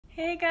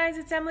Hey guys,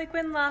 it's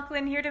Quinn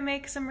Loughlin here to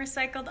make some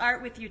recycled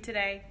art with you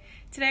today.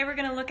 Today we're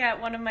going to look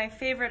at one of my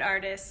favorite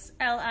artists,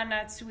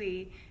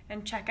 Anatsui,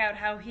 and check out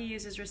how he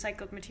uses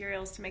recycled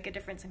materials to make a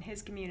difference in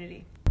his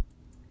community.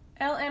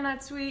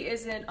 Anatsui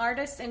is an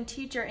artist and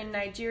teacher in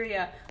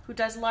Nigeria who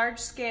does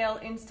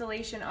large-scale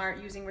installation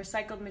art using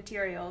recycled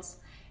materials.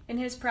 In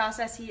his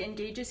process, he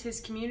engages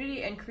his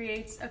community and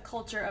creates a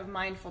culture of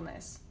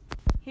mindfulness.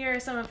 Here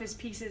are some of his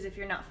pieces if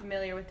you're not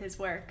familiar with his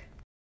work.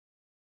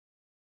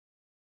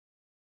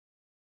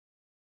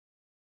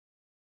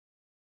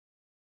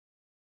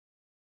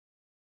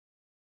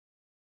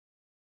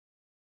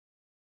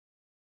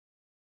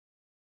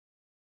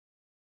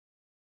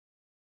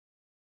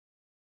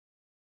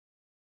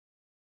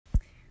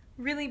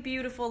 Really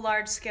beautiful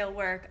large-scale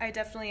work. I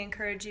definitely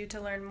encourage you to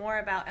learn more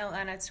about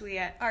Anatsui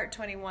at Art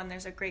 21.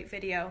 There's a great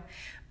video.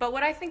 But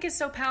what I think is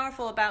so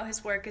powerful about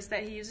his work is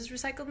that he uses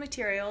recycled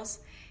materials.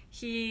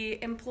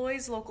 He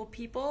employs local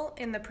people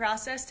in the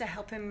process to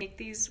help him make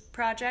these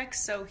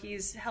projects, so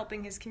he's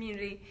helping his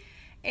community.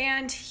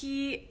 And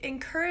he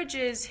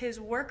encourages his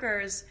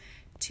workers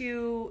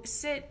to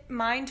sit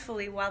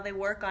mindfully while they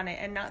work on it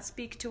and not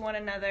speak to one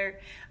another,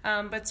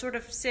 but sort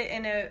of sit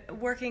in a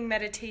working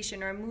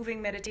meditation or a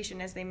moving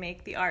meditation as they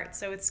make the art.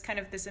 So it's kind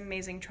of this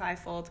amazing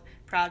trifold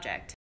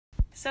project.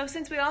 So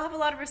since we all have a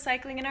lot of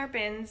recycling in our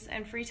bins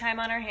and free time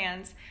on our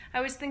hands,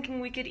 I was thinking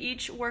we could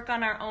each work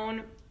on our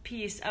own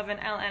piece of an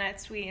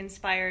Anatsui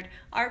inspired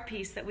art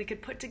piece that we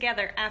could put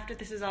together after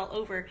this is all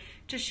over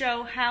to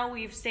show how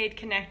we've stayed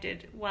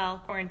connected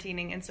while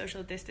quarantining and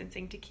social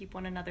distancing to keep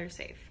one another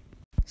safe.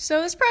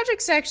 So this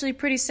project's actually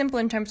pretty simple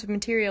in terms of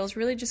materials.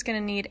 Really just going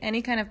to need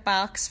any kind of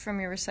box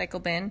from your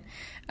recycle bin,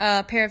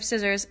 a pair of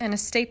scissors, and a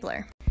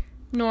stapler.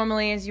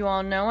 Normally, as you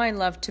all know, I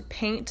love to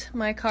paint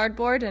my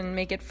cardboard and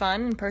make it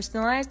fun and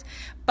personalized,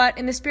 but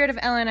in the spirit of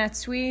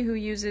Anatsui, who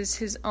uses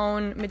his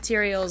own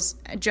materials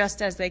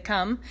just as they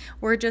come,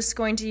 we're just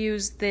going to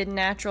use the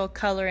natural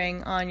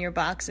coloring on your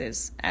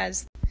boxes.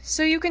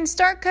 So you can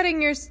start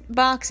cutting your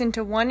box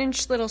into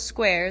 1-inch little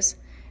squares,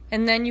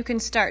 and then you can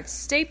start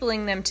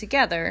stapling them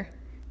together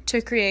to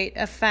create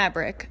a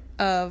fabric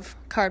of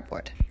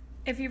cardboard.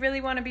 If you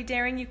really want to be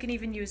daring, you can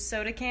even use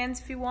soda cans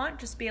if you want.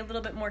 Just be a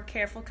little bit more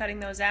careful cutting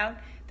those out.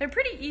 They're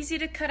pretty easy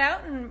to cut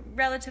out and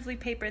relatively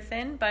paper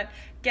thin, but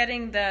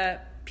getting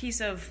the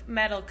piece of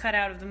metal cut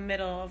out of the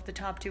middle of the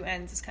top two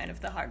ends is kind of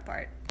the hard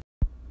part.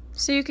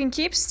 So you can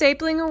keep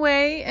stapling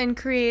away and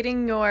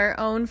creating your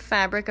own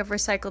fabric of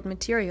recycled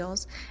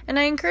materials. And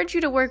I encourage you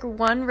to work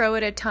one row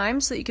at a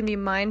time so that you can be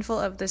mindful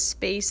of the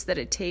space that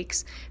it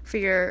takes for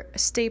your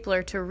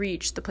stapler to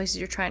reach the places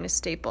you're trying to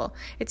staple.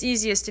 It's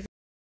easiest if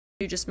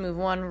you just move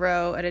one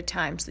row at a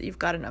time so that you've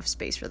got enough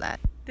space for that.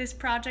 This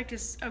project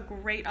is a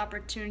great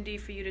opportunity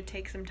for you to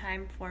take some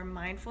time for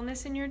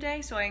mindfulness in your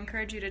day, so I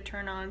encourage you to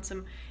turn on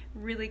some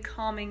really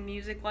calming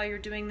music while you're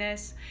doing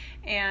this.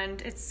 And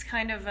it's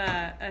kind of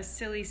a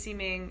silly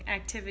seeming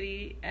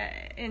activity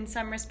in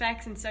some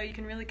respects, and so you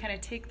can really kind of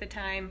take the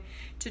time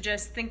to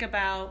just think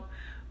about,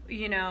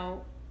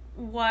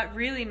 what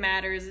really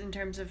matters in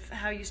terms of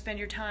how you spend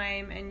your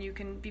time, and you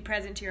can be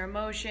present to your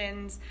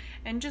emotions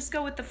and just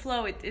go with the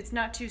flow. It's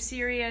not too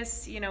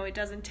serious, it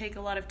doesn't take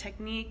a lot of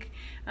technique.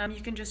 You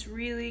can just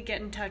really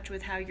get in touch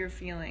with how you're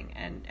feeling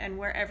and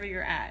wherever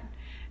you're at,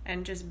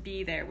 and just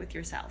be there with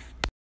yourself.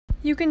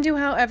 You can do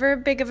however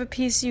big of a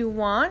piece you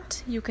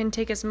want. You can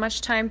take as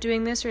much time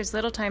doing this or as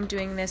little time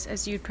doing this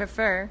as you'd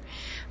prefer.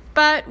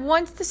 But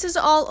once this is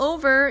all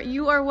over,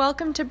 you are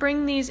welcome to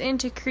bring these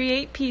into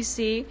Create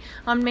PC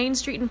on Main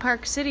Street in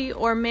Park City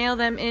or mail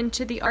them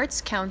into the Arts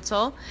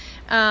Council.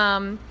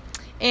 And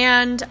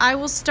I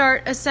will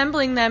start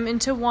assembling them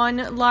into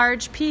one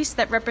large piece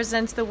that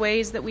represents the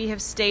ways that we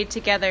have stayed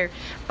together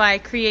by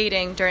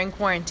creating during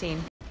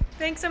quarantine.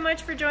 Thanks so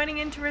much for joining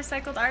into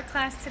Recycled Art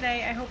class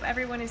today. I hope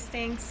everyone is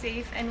staying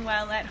safe and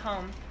well at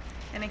home.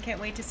 And I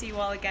can't wait to see you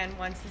all again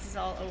once this is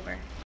all over.